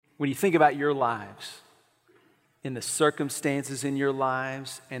when you think about your lives, in the circumstances in your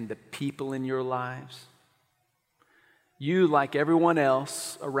lives and the people in your lives, you, like everyone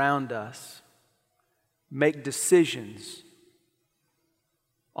else around us, make decisions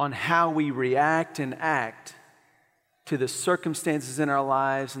on how we react and act to the circumstances in our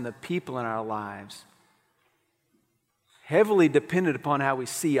lives and the people in our lives, heavily dependent upon how we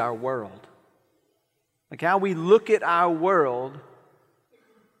see our world. Like how we look at our world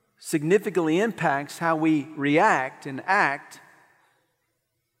significantly impacts how we react and act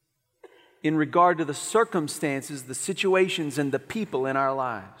in regard to the circumstances, the situations, and the people in our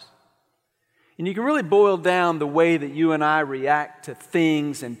lives. And you can really boil down the way that you and I react to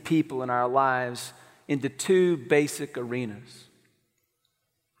things and people in our lives into two basic arenas.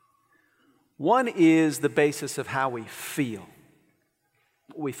 One is the basis of how we feel,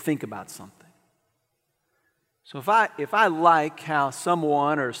 what we think about something. So if I like how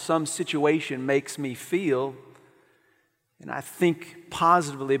someone or some situation makes me feel, and I think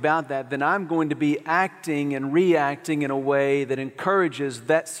positively about that, then I'm going to be acting and reacting in a way that encourages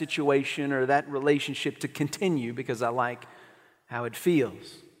that situation or that relationship to continue because I like how it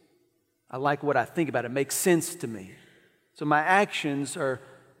feels. I like what I think about it. It makes sense to me. So my actions are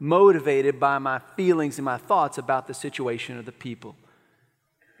motivated by my feelings and my thoughts about the situation or the people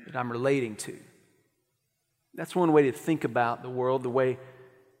that I'm relating to. That's one way to think about the world, the way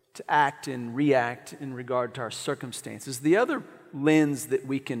to act and react in regard to our circumstances. The other lens that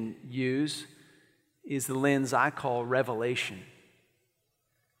we can use is the lens I call revelation.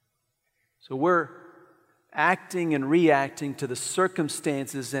 So we're acting and reacting to the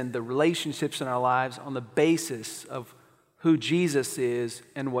circumstances and the relationships in our lives on the basis of who Jesus is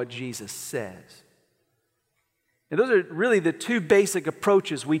and what Jesus says. And those are really the two basic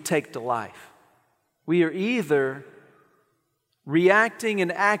approaches we take to life. We are either reacting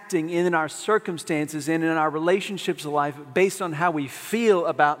and acting in our circumstances and in our relationships of life based on how we feel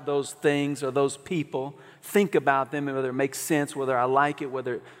about those things or those people, think about them, and whether it makes sense, whether I like it,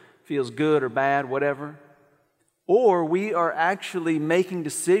 whether it feels good or bad, whatever. Or we are actually making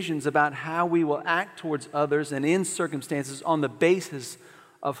decisions about how we will act towards others and in circumstances on the basis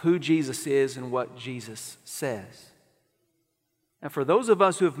of who Jesus is and what Jesus says. And for those of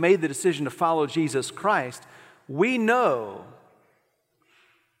us who have made the decision to follow Jesus Christ, we know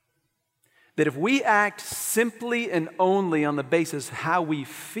that if we act simply and only on the basis of how we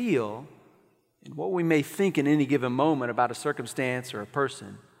feel and what we may think in any given moment about a circumstance or a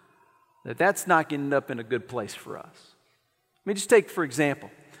person, that's not going to end up in a good place for us. I mean, just take, for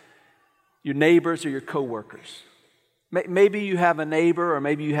example, your neighbors or your coworkers. Maybe you have a neighbor or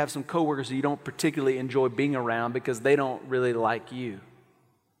maybe you have some coworkers that you don't particularly enjoy being around because they don't really like you.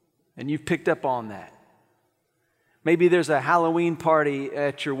 And you've picked up on that. Maybe there's a Halloween party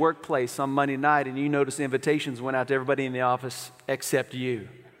at your workplace on Monday night and you notice invitations went out to everybody in the office except you.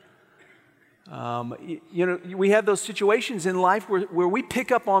 We have those situations in life where we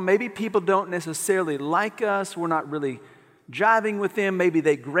pick up on maybe people don't necessarily like us. We're not really jiving with them. Maybe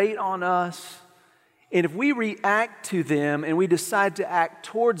they grate on us. And if we react to them and we decide to act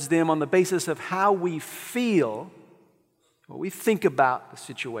towards them on the basis of how we feel, what we think about the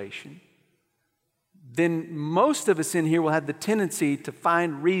situation, then most of us in here will have the tendency to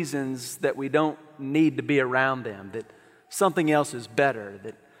find reasons that we don't need to be around them, that something else is better,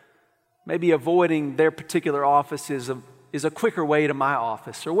 that maybe avoiding their particular office is a quicker way to my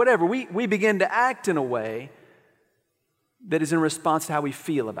office or whatever. We begin to act in a way that is in response to how we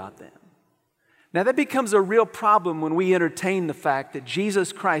feel about them. Now that becomes a real problem when we entertain the fact that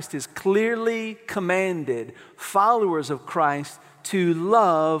Jesus Christ has clearly commanded followers of Christ to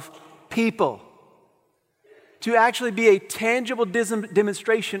love people, to actually be a tangible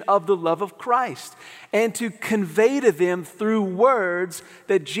demonstration of the love of Christ, and to convey to them through words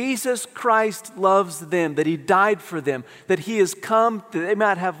that Jesus Christ loves them, that He died for them, that He has come that they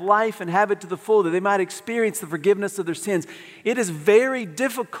might have life and have it to the full, that they might experience the forgiveness of their sins. It is very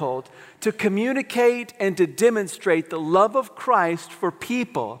difficult to communicate and to demonstrate the love of Christ for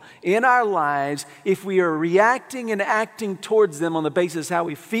people in our lives if we are reacting and acting towards them on the basis of how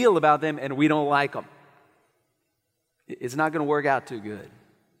we feel about them and we don't like them. It's not going to work out too good.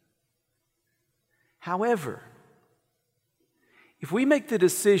 However, if we make the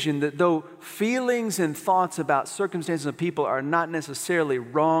decision that though feelings and thoughts about circumstances of people are not necessarily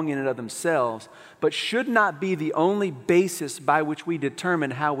wrong in and of themselves, but should not be the only basis by which we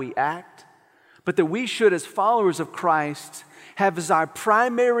determine how we act, but that we should, as followers of Christ, have as our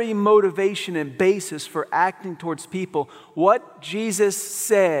primary motivation and basis for acting towards people what Jesus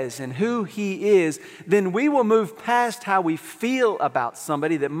says and who He is, then we will move past how we feel about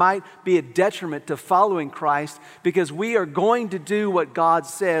somebody that might be a detriment to following Christ, because we are going to do what God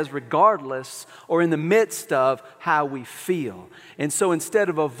says regardless or in the midst of how we feel. And so instead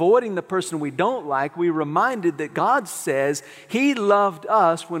of avoiding the person we don't like, we're reminded that God says He loved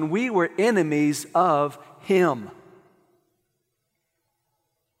us when we were enemies of Him.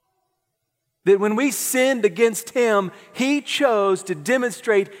 That when we sinned against Him, He chose to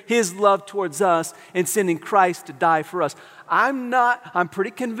demonstrate His love towards us in sending Christ to die for us. I'm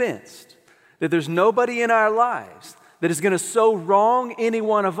pretty convinced that there's nobody in our lives that is going to so wrong any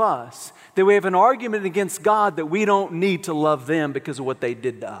one of us that we have an argument against God that we don't need to love them because of what they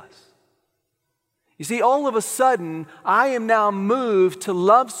did to us. You see, all of a sudden, I am now moved to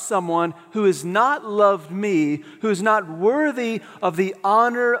love someone who has not loved me, who is not worthy of the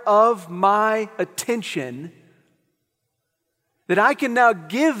honor of my attention, that I can now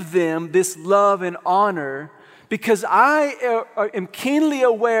give them this love and honor because I am keenly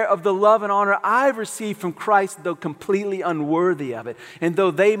aware of the love and honor I've received from Christ, though completely unworthy of it. And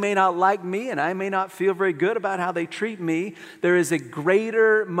though they may not like me and I may not feel very good about how they treat me, there is a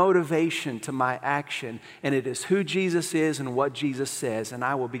greater motivation to my action, and it is who Jesus is and what Jesus says. And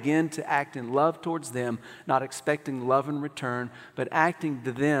I will begin to act in love towards them, not expecting love in return, but acting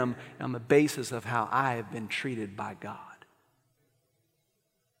to them on the basis of how I have been treated by God.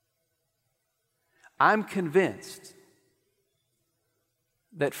 I'm convinced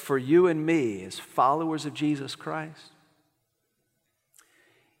that for you and me as followers of Jesus Christ,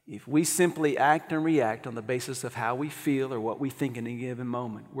 if we simply act and react on the basis of how we feel or what we think in a given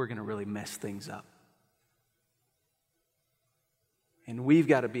moment, we're going to really mess things up. And we've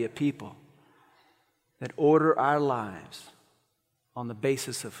got to be a people that order our lives on the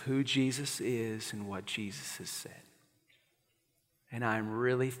basis of who Jesus is and what Jesus has said. And I'm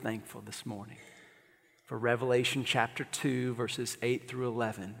really thankful this morning for Revelation chapter 2, verses 8 through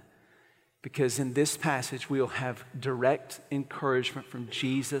 11. Because in this passage, we'll have direct encouragement from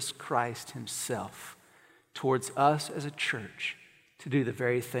Jesus Christ Himself towards us as a church to do the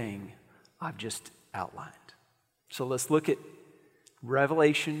very thing I've just outlined. So let's look at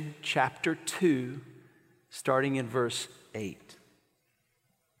Revelation chapter 2, starting in verse 8.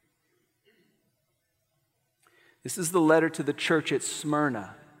 This is the letter to the church at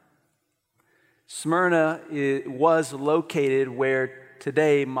Smyrna. Smyrna was located where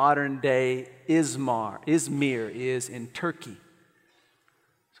today modern-day Izmir is in Turkey.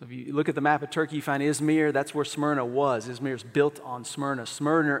 So if you look at the map of Turkey, you find Izmir. That's where Smyrna was. Izmir is built on Smyrna.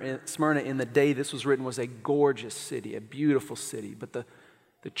 Smyrna in the day this was written was a gorgeous city, a beautiful city. But the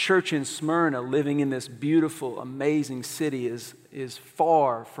church in Smyrna, living in this beautiful, amazing city, is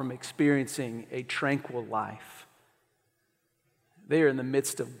far from experiencing a tranquil life. They are in the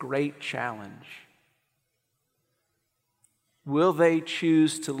midst of great challenge. Will they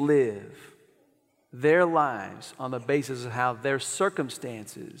choose to live their lives on the basis of how their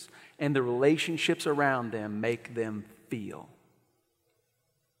circumstances and the relationships around them make them feel?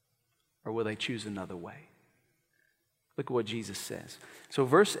 Or will they choose another way? Look at what Jesus says. So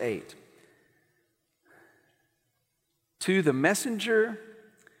verse 8. To the messenger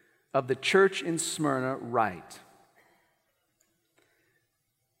of the church in Smyrna write,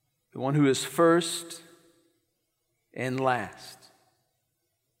 the one who is first and last,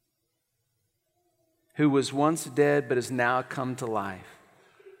 who was once dead but has now come to life,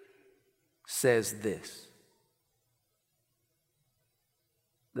 says this.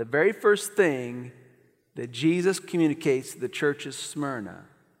 The very first thing that Jesus communicates to the church of Smyrna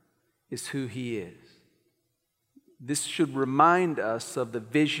is who He is. This should remind us of the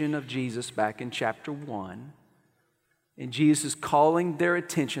vision of Jesus back in chapter 1. And Jesus is calling their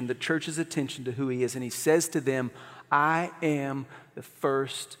attention, the church's attention, to who He is. And He says to them, I am the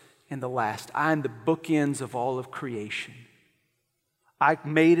first and the last. I am the bookends of all of creation. I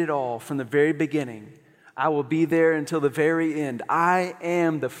made it all from the very beginning. I will be there until the very end. I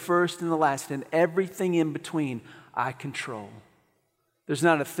am the first and the last, and everything in between I control. There's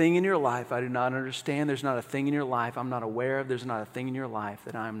not a thing in your life I do not understand. There's not a thing in your life I'm not aware of. There's not a thing in your life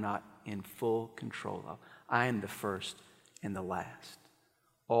that I'm not in full control of. I am the first and the last.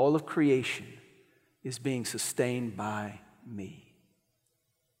 All of creation is being sustained by me.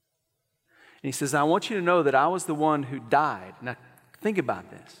 And He says, I want you to know that I was the one who died. Now, think about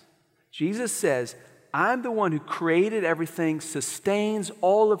this. Jesus says, I'm the one who created everything, sustains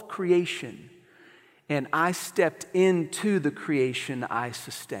all of creation, and I stepped into the creation I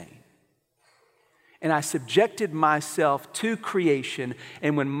sustain. and I subjected myself to creation,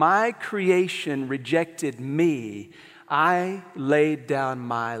 and when my creation rejected me, I laid down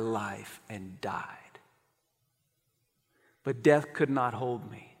my life and died. But death could not hold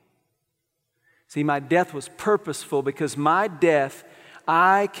me. See, my death was purposeful because my death,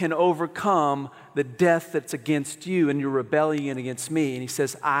 I can overcome the death that's against you and your rebellion against me. And he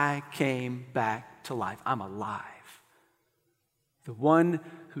says, I came back to life. I'm alive. The one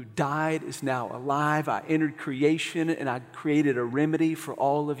who died is now alive. I entered creation and I created a remedy for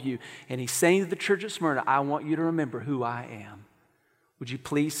all of you. And he's saying to the church at Smyrna, I want you to remember who I am. Would you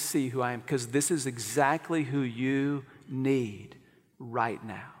please see who I am? Because this is exactly who you need right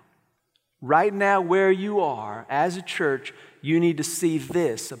now. Right now, where you are as a church, you need to see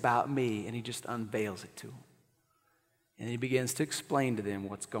this about me. And he just unveils it to them. And he begins to explain to them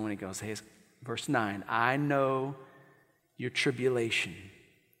what's going on. He goes, hey, verse 9, I know your tribulation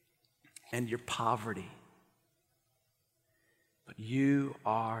and your poverty, but you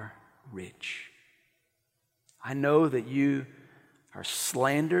are rich. I know that you are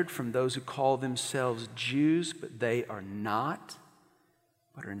slandered from those who call themselves Jews, but they are not,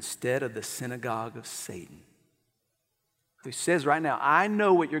 but are instead of the synagogue of Satan. He says right now, I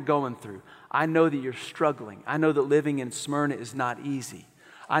know what you're going through. I know that you're struggling. I know that living in Smyrna is not easy.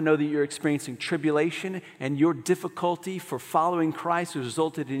 I know that you're experiencing tribulation, and your difficulty for following Christ has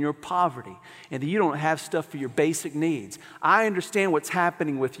resulted in your poverty, and that you don't have stuff for your basic needs. I understand what's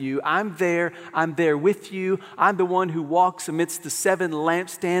happening with you. I'm there with you. I'm the one who walks amidst the 7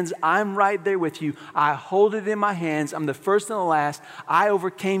 lampstands. I'm right there with you. I hold it in my hands. I'm the first and the last. I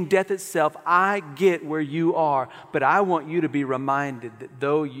overcame death itself. I get where you are, but I want you to be reminded that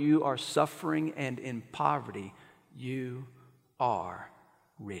though you are suffering and in poverty, you are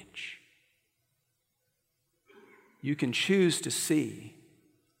rich. You can choose to see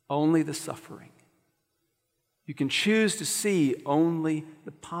only the suffering. You can choose to see only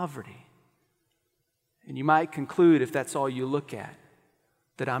the poverty. And you might conclude, if that's all you look at,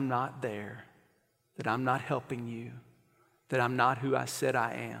 that I'm not there, that I'm not helping you, that I'm not who I said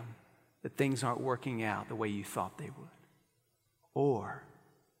I am, that things aren't working out the way you thought they would. Or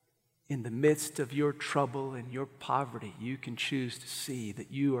in the midst of your trouble and your poverty, you can choose to see that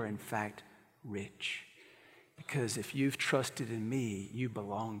you are in fact rich. Because if you've trusted in me, you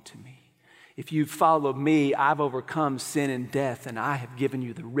belong to me. If you've followed me, I've overcome sin and death, and I have given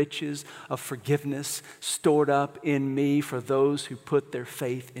you the riches of forgiveness stored up in me for those who put their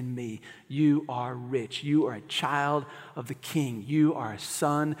faith in me. You are rich. You are a child of the King. You are a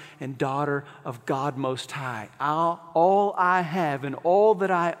son and daughter of God Most High. All I have and all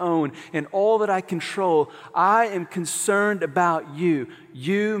that I own and all that I control, I am concerned about you.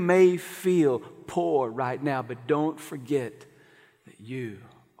 You may feel poor right now, but don't forget that you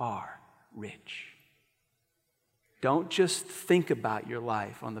are rich. Don't just think about your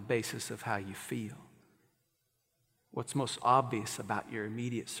life on the basis of how you feel. What's most obvious about your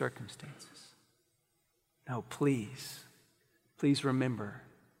immediate circumstances. No, please remember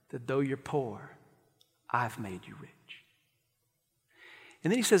that though you're poor, I've made you rich.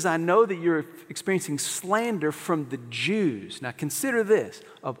 And then he says, I know that you're experiencing slander from the Jews. Now consider this,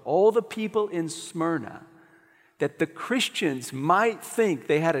 of all the people in Smyrna that the Christians might think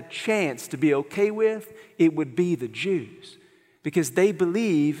they had a chance to be okay with, it would be the Jews, because they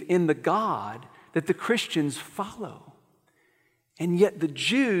believe in the God that the Christians follow. And yet the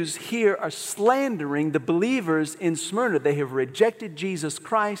Jews here are slandering the believers in Smyrna. They have rejected Jesus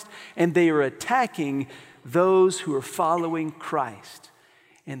Christ, and they are attacking those who are following Christ.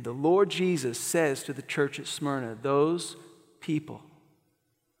 And the Lord Jesus says to the church at Smyrna, those people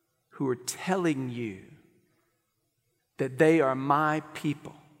who are telling you that they are my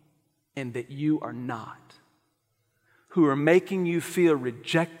people and that you are not, who are making you feel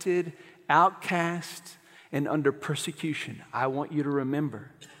rejected, outcast, and under persecution, I want you to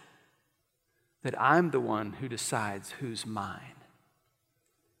remember that I'm the one who decides who's mine.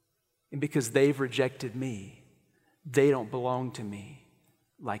 And because they've rejected me, they don't belong to me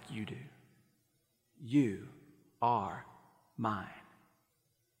like you do. You are mine.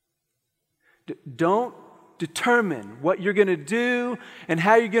 Don't determine what you're going to do and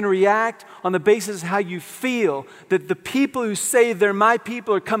how you're going to react on the basis of how you feel that the people who say they're my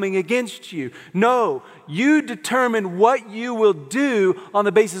people are coming against you. No, you determine what you will do on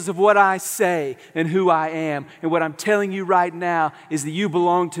the basis of what I say and who I am. And what I'm telling you right now is that you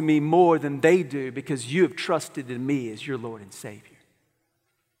belong to me more than they do because you have trusted in me as your Lord and Savior.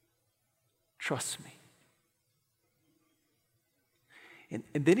 Trust me.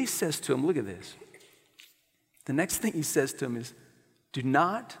 And then he says to him, look at this. The next thing he says to him is, do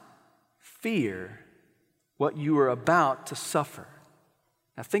not fear what you are about to suffer.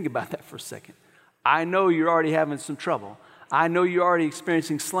 Now think about that for a second. I know you're already having some trouble. I know you're already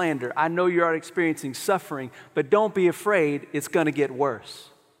experiencing slander. I know you're already experiencing suffering, but don't be afraid, it's going to get worse.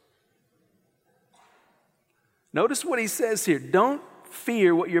 Notice what he says here. Don't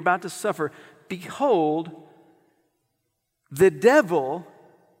fear what you're about to suffer. Behold, the devil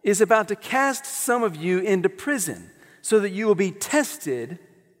is about to cast some of you into prison so that you will be tested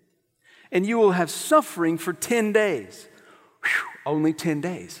and you will have suffering for 10 days. Whew, only 10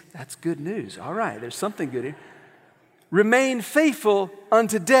 days. That's good news. All right, there's something good here. Remain faithful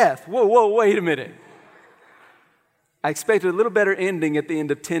unto death. Whoa, wait a minute. I expected a little better ending at the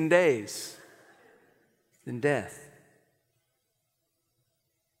end of 10 days than death.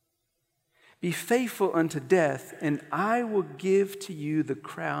 Be faithful unto death, and I will give to you the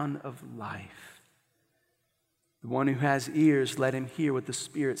crown of life. The one who has ears, let him hear what the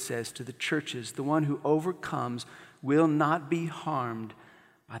Spirit says to the churches. The one who overcomes will not be harmed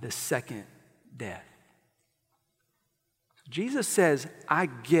by the second death. Jesus says, I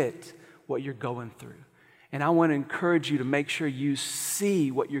get what you're going through. And I want to encourage you to make sure you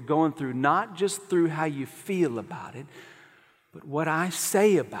see what you're going through, not just through how you feel about it, but what I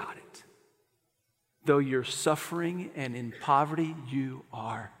say about it. Though you're suffering and in poverty, you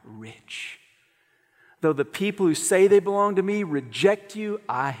are rich. Though the people who say they belong to me reject you,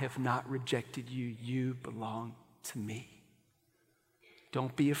 I have not rejected you. You belong to me.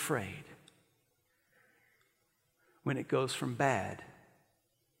 Don't be afraid when it goes from bad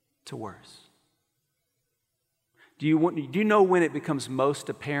to worse. Do you know when it becomes most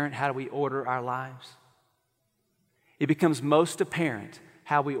apparent how do we order our lives? It becomes most apparent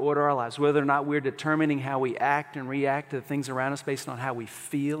how we order our lives, whether or not we're determining how we act and react to the things around us based on how we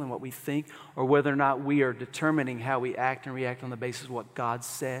feel and what we think, or whether or not we are determining how we act and react on the basis of what God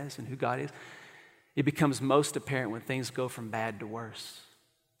says and who God is. It becomes most apparent when things go from bad to worse.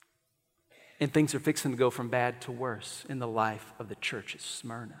 And things are fixing to go from bad to worse in the life of the church at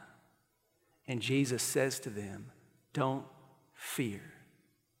Smyrna. And Jesus says to them, don't fear.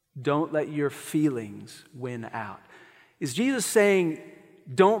 Don't let your feelings win out. Is Jesus saying,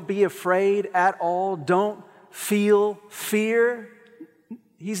 don't be afraid at all? Don't feel fear?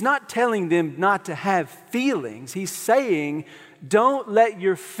 He's not telling them not to have feelings. He's saying, don't let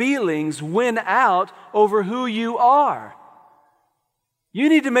your feelings win out over who you are. You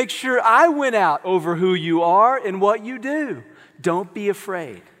need to make sure I win out over who you are and what you do. Don't be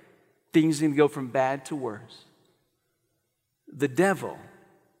afraid. Things are going to go from bad to worse. The devil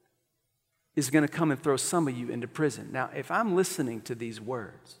is going to come and throw some of you into prison. Now, if I'm listening to these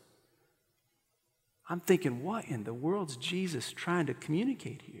words, I'm thinking, what in the world's Jesus trying to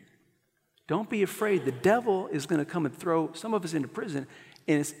communicate here? Don't be afraid. The devil is going to come and throw some of us into prison,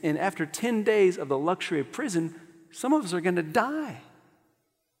 and after 10 days of the luxury of prison, some of us are going to die.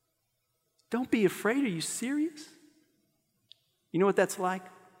 Don't be afraid. Are you serious? You know what that's like?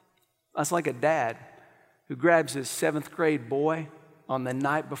 That's like a dad who grabs his 7th grade boy on the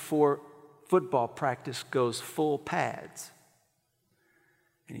night before football practice goes full pads.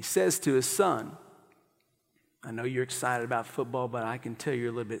 And he says to his son, I know you're excited about football, but I can tell you're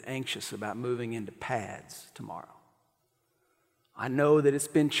a little bit anxious about moving into pads tomorrow. I know that it's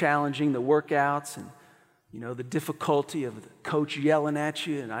been challenging, the workouts and the difficulty of the coach yelling at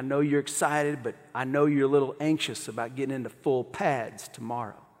you, and I know you're excited, but I know you're a little anxious about getting into full pads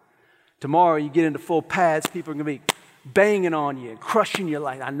tomorrow. Tomorrow you get into full pads, people are going to be banging on you and crushing you.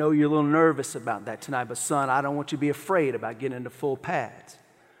 Like, I know you're a little nervous about that tonight, but son, I don't want you to be afraid about getting into full pads.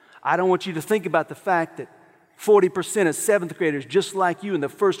 I don't want you to think about the fact that 40% of 7th graders, just like you in the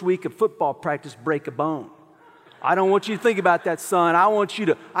first week of football practice, break a bone. I don't want you to think about that, son. I don't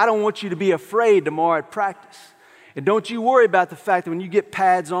want you to be afraid tomorrow at practice. And don't you worry about the fact that when you get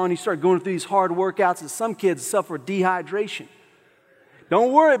pads on, you start going through these hard workouts, and some kids suffer dehydration.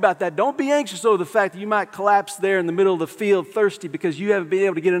 Don't worry about that. Don't be anxious over the fact that you might collapse there in the middle of the field thirsty because you haven't been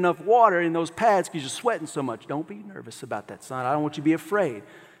able to get enough water in those pads because you're sweating so much. Don't be nervous about that, son. I don't want you to be afraid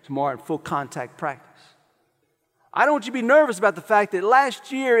tomorrow in full contact practice. I don't want you to be nervous about the fact that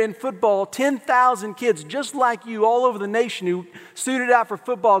last year in football, 10,000 kids just like you all over the nation who suited out for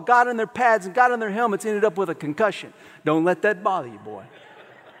football, got in their pads and got in their helmets, ended up with a concussion. Don't let that bother you, boy.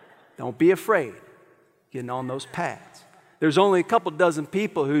 Don't be afraid getting on those pads. There's only a couple dozen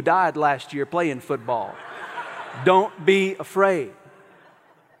people who died last year playing football. Don't be afraid.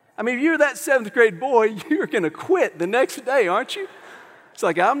 I mean, if you're that 7th grade boy, you're going to quit the next day, aren't you? It's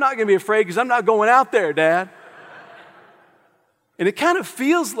like, I'm not going to be afraid because I'm not going out there, Dad. And it kind of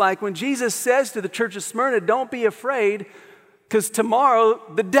feels like when Jesus says to the church of Smyrna, don't be afraid, Because tomorrow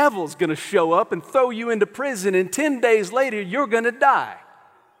the devil's going to show up and throw you into prison, and 10 days later you're going to die.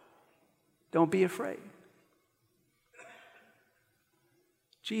 Don't be afraid.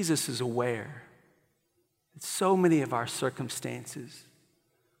 Jesus is aware that so many of our circumstances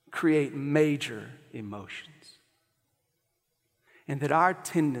create major emotions, and that our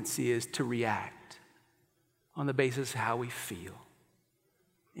tendency is to react on the basis of how we feel.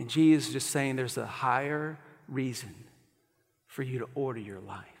 And Jesus is just saying there's a higher reason for you to order your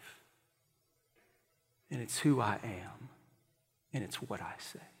life. And it's who I am, and it's what I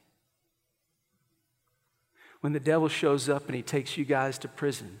say. When the devil shows up and he takes you guys to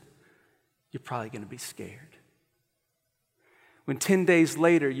prison, you're probably going to be scared. When 10 days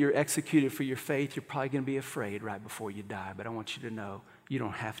later you're executed for your faith, you're probably going to be afraid right before you die. But I want you to know you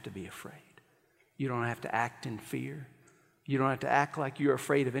don't have to be afraid. You don't have to act in fear. You don't have to act like you're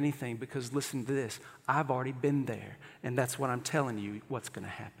afraid of anything, because listen to this. I've already been there, and that's what I'm telling you what's going to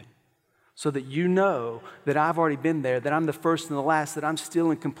happen. So that you know that I've already been there, that I'm the first and the last, that I'm still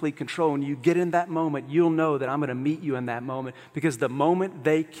in complete control. When you get in that moment, you'll know that I'm going to meet you in that moment, because the moment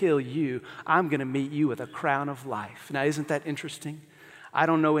they kill you, I'm going to meet you with a crown of life. Now, isn't that interesting? I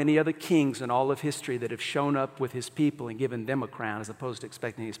don't know any other kings in all of history that have shown up with his people and given them a crown as opposed to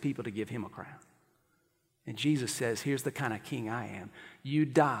expecting his people to give him a crown. And Jesus says, here's the kind of king I am. You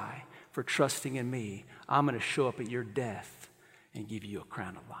die for trusting in me. I'm going to show up at your death and give you a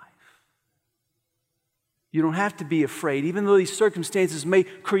crown of life. You don't have to be afraid, even though these circumstances may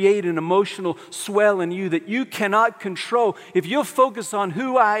create an emotional swell in you that you cannot control. If you'll focus on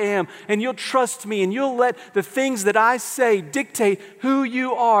who I am and you'll trust me and you'll let the things that I say dictate who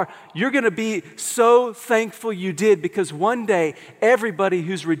you are, you're going to be so thankful you did, because one day everybody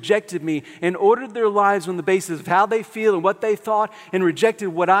who's rejected me and ordered their lives on the basis of how they feel and what they thought and rejected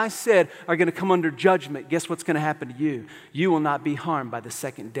what I said are going to come under judgment. Guess what's going to happen to you? You will not be harmed by the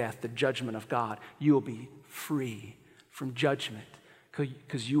second death, the judgment of God. You will be free from judgment,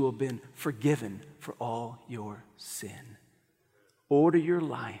 because you have been forgiven for all your sin. Order your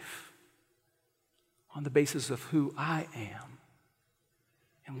life on the basis of who I am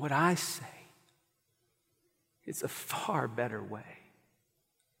and what I say. It's a far better way.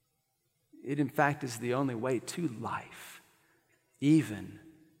 It, in fact, is the only way to life, even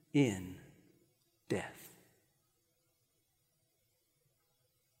in death.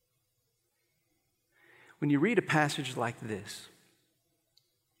 When you read a passage like this,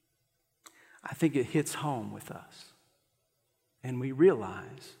 I think it hits home with us. And we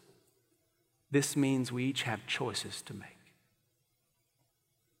realize this means we each have choices to make.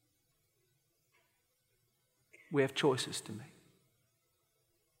 We have choices to make.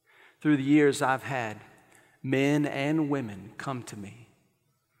 Through the years, I've had men and women come to me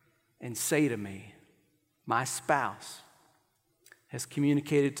and say to me, my spouse has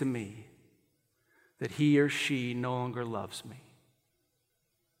communicated to me that he or she no longer loves me,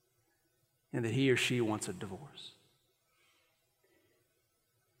 and that he or she wants a divorce.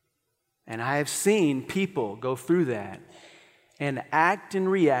 And I have seen people go through that and act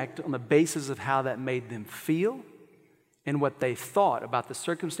and react on the basis of how that made them feel and what they thought about the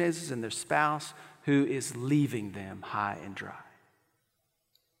circumstances and their spouse who is leaving them high and dry.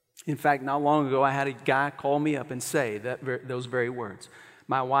 In fact, not long ago, I had a guy call me up and say those very words.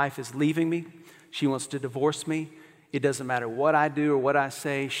 My wife is leaving me. She wants to divorce me. It doesn't matter what I do or what I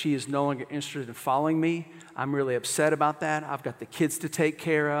say. She is no longer interested in following me. I'm really upset about that. I've got the kids to take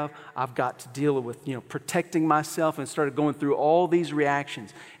care of. I've got to deal with, protecting myself, and started going through all these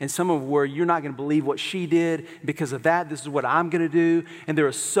reactions. And some of them were, you're not going to believe what she did. Because of that, this is what I'm going to do. And there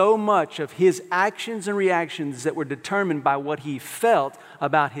was so much of his actions and reactions that were determined by what he felt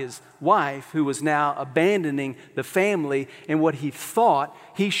about his wife, who was now abandoning the family, and what he thought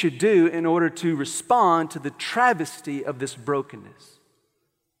he should do in order to respond to the travesty of this brokenness.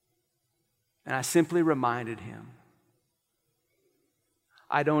 And I simply reminded him,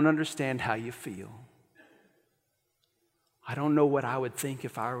 I don't understand how you feel. I don't know what I would think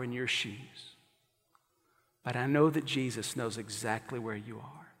if I were in your shoes. But I know that Jesus knows exactly where you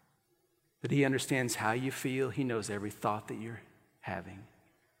are. That he understands how you feel. He knows every thought that you're having.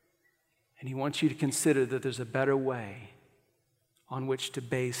 And he wants you to consider that there's a better way on which to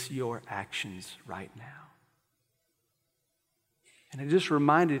base your actions right now. And I just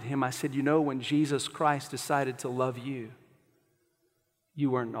reminded him, I said, when Jesus Christ decided to love you,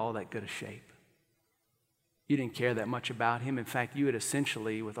 you weren't in all that good a shape. You didn't care that much about him. In fact, you had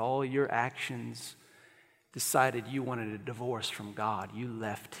essentially, with all your actions, decided you wanted a divorce from God. You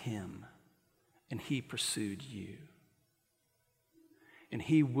left him, and he pursued you. And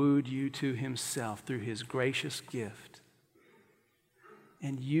he wooed you to himself through his gracious gift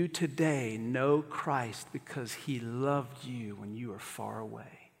And you today know Christ because he loved you when you were far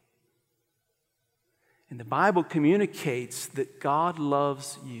away. And the Bible communicates that God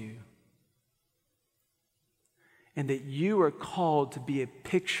loves you and that you are called to be a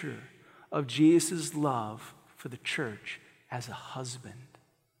picture of Jesus' love for the church as a husband.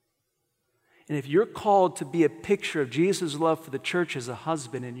 And if you're called to be a picture of Jesus' love for the church as a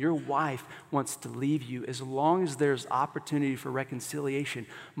husband, and your wife wants to leave you, as long as there's opportunity for reconciliation,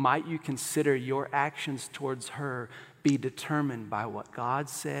 might you consider your actions towards her be determined by what God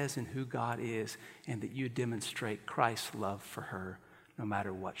says and who God is, and that you demonstrate Christ's love for her no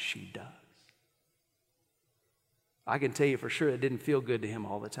matter what she does. I can tell you for sure it didn't feel good to him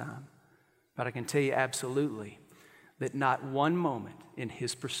all the time, but I can tell you absolutely that not one moment in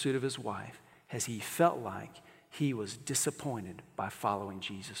his pursuit of his wife has he felt like he was disappointed by following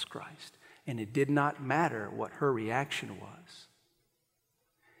Jesus Christ. And it did not matter what her reaction was.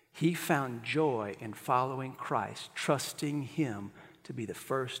 He found joy in following Christ, trusting him to be the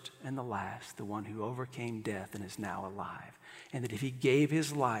first and the last, the one who overcame death and is now alive. And that if he gave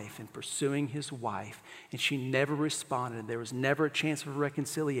his life in pursuing his wife and she never responded, there was never a chance of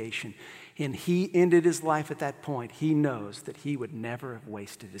reconciliation, and he ended his life at that point, he knows that he would never have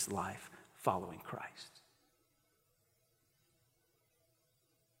wasted his life following Christ.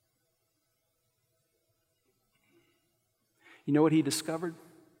 You know what he discovered?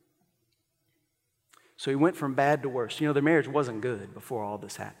 So he went from bad to worse. You know, their marriage wasn't good before all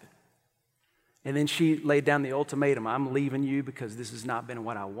this happened. And then she laid down the ultimatum, I'm leaving you because this has not been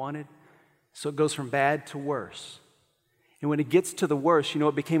what I wanted. So it goes from bad to worse. And when it gets to the worst, you know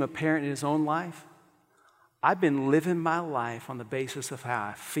what became apparent in his own life? I've been living my life on the basis of how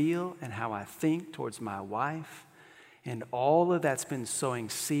I feel and how I think towards my wife. And all of that's been sowing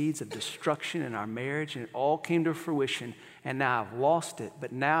seeds of destruction in our marriage, and it all came to fruition, and now I've lost it.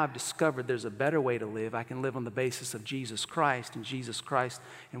 But now I've discovered there's a better way to live. I can live on the basis of Jesus Christ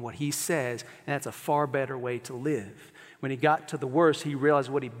and what he says, and that's a far better way to live. When he got to the worst, he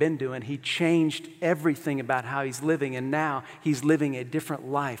realized what he'd been doing. He changed everything about how he's living, and now he's living a different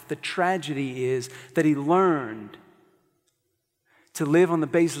life. The tragedy is that he learned to live on the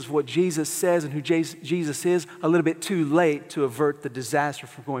basis of what Jesus says and who Jesus is a little bit too late to avert the disaster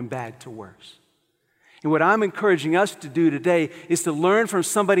from going bad to worse. And what I'm encouraging us to do today is to learn from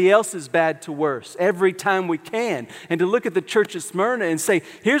somebody else's bad to worse every time we can, and to look at the church of Smyrna and say,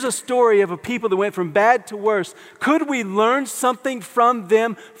 here's a story of a people that went from bad to worse. Could we learn something from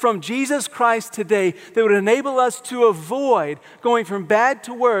them, from Jesus Christ today, that would enable us to avoid going from bad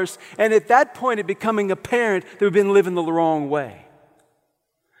to worse, and at that point it becoming apparent that we've been living the wrong way?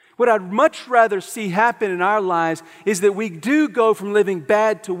 What I'd much rather see happen in our lives is that we do go from living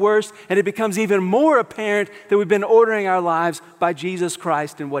bad to worse, and it becomes even more apparent that we've been ordering our lives by Jesus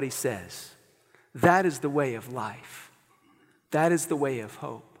Christ and what he says. That is the way of life. That is the way of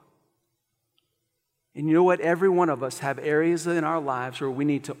hope. And you know what? Every one of us have areas in our lives where we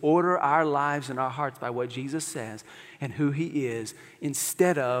need to order our lives and our hearts by what Jesus says and who he is,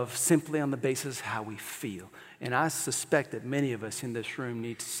 instead of simply on the basis of how we feel. And I suspect that many of us in this room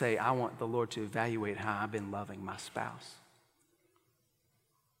need to say, I want the Lord to evaluate how I've been loving my spouse.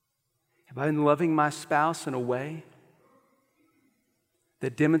 Have I been loving my spouse in a way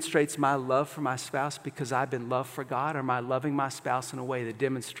that demonstrates my love for my spouse because I've been loved for God? Or am I loving my spouse in a way that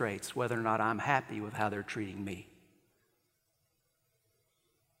demonstrates whether or not I'm happy with how they're treating me?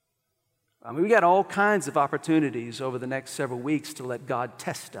 I mean, we got all kinds of opportunities over the next several weeks to let God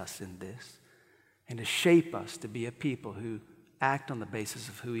test us in this, and to shape us to be a people who act on the basis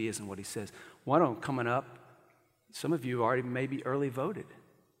of who he is and what he says. One of them coming up, some of you already maybe early voted.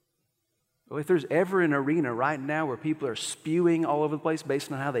 Well, if there's ever an arena right now where people are spewing all over the place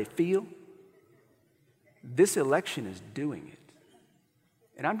based on how they feel, this election is doing it.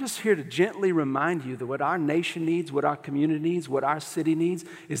 And I'm just here to gently remind you that what our nation needs, what our community needs, what our city needs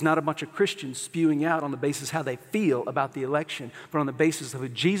is not a bunch of Christians spewing out on the basis of how they feel about the election, but on the basis of who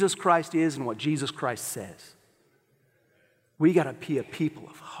Jesus Christ is and what Jesus Christ says. We got to be a people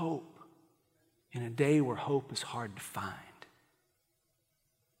of hope in a day where hope is hard to find.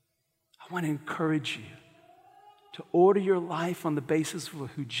 I want to encourage you to order your life on the basis of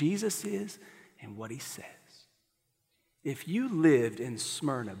who Jesus is and what he says. If you lived in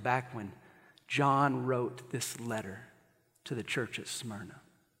Smyrna back when John wrote this letter to the church at Smyrna,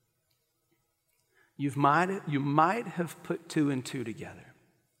 you might have put two and two together.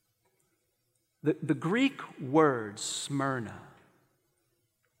 The Greek word Smyrna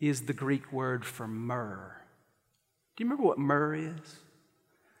is the Greek word for myrrh. Do you remember what myrrh is?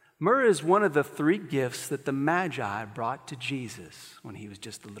 Myrrh is one of the three gifts that the Magi brought to Jesus when he was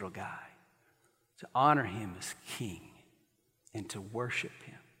just a little guy, to honor him as king and to worship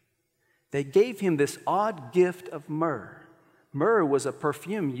him. They gave him this odd gift of myrrh. Myrrh was a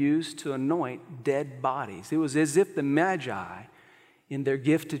perfume used to anoint dead bodies. It was as if the Magi, in their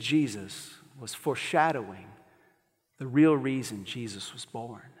gift to Jesus, was foreshadowing the real reason Jesus was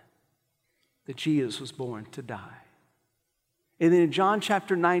born, that Jesus was born to die. And then in John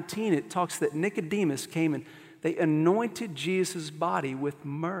chapter 19, it talks that Nicodemus came and they anointed Jesus' body with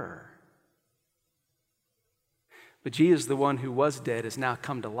myrrh. But Jesus, the one who was dead, has now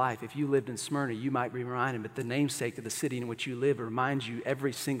come to life. If you lived in Smyrna, you might be reminded, but the namesake of the city in which you live reminds you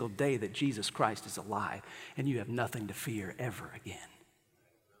every single day that Jesus Christ is alive and you have nothing to fear ever again.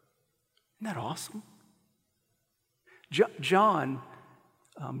 Isn't that awesome? John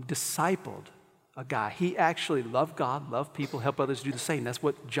discipled a guy. He actually loved God, loved people, helped others do the same. That's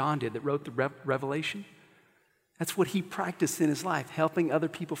what John did that wrote the Revelation. That's what he practiced in his life, helping other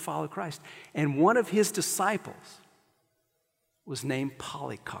people follow Christ. And one of his disciples was named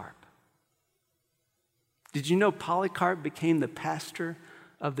Polycarp. Did you know Polycarp became the pastor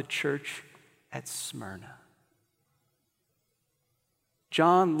of the church at Smyrna?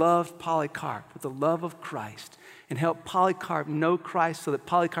 John loved Polycarp with the love of Christ and helped Polycarp know Christ so that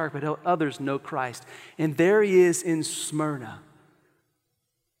Polycarp would help others know Christ. And there he is in Smyrna,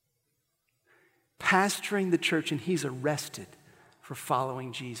 pastoring the church, and he's arrested for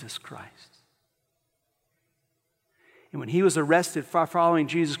following Jesus Christ. And when he was arrested for following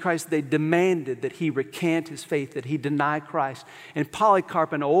Jesus Christ, they demanded that he recant his faith, that he deny Christ. And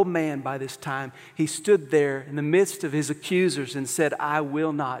Polycarp, an old man by this time, he stood there in the midst of his accusers and said, I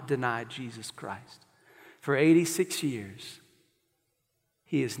will not deny Jesus Christ. For 86 years,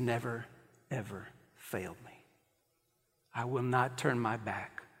 he has never, ever failed me. I will not turn my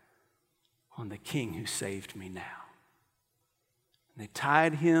back on the King who saved me now. And they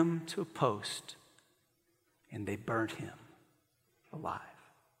tied him to a post and they burnt him alive.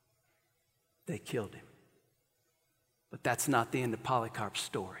 They killed him. But that's not the end of Polycarp's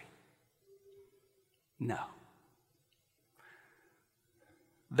story. No.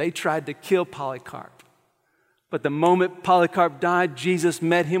 They tried to kill Polycarp. But the moment Polycarp died, Jesus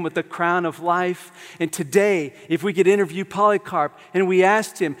met him with the crown of life. And today, if we could interview Polycarp and we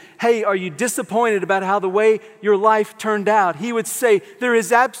asked him, hey, are you disappointed about how the way your life turned out? He would say, there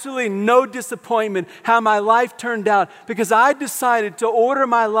is absolutely no disappointment how my life turned out because I decided to order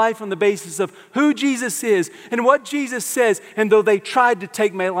my life on the basis of who Jesus is and what Jesus says. And though they tried to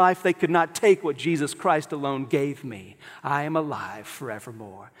take my life, they could not take what Jesus Christ alone gave me. I am alive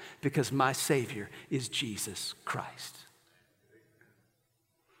forevermore because my Savior is Jesus Christ.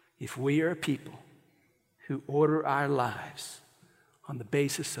 If we are a people who order our lives on the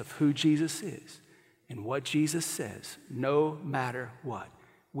basis of who Jesus is and what Jesus says, no matter what,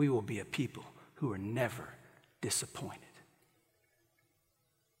 we will be a people who are never disappointed.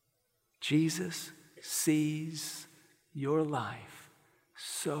 Jesus sees your life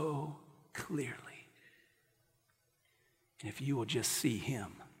so clearly. And if you will just see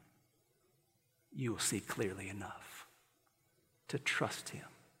him, you will see clearly enough to trust him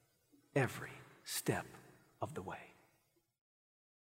every step of the way.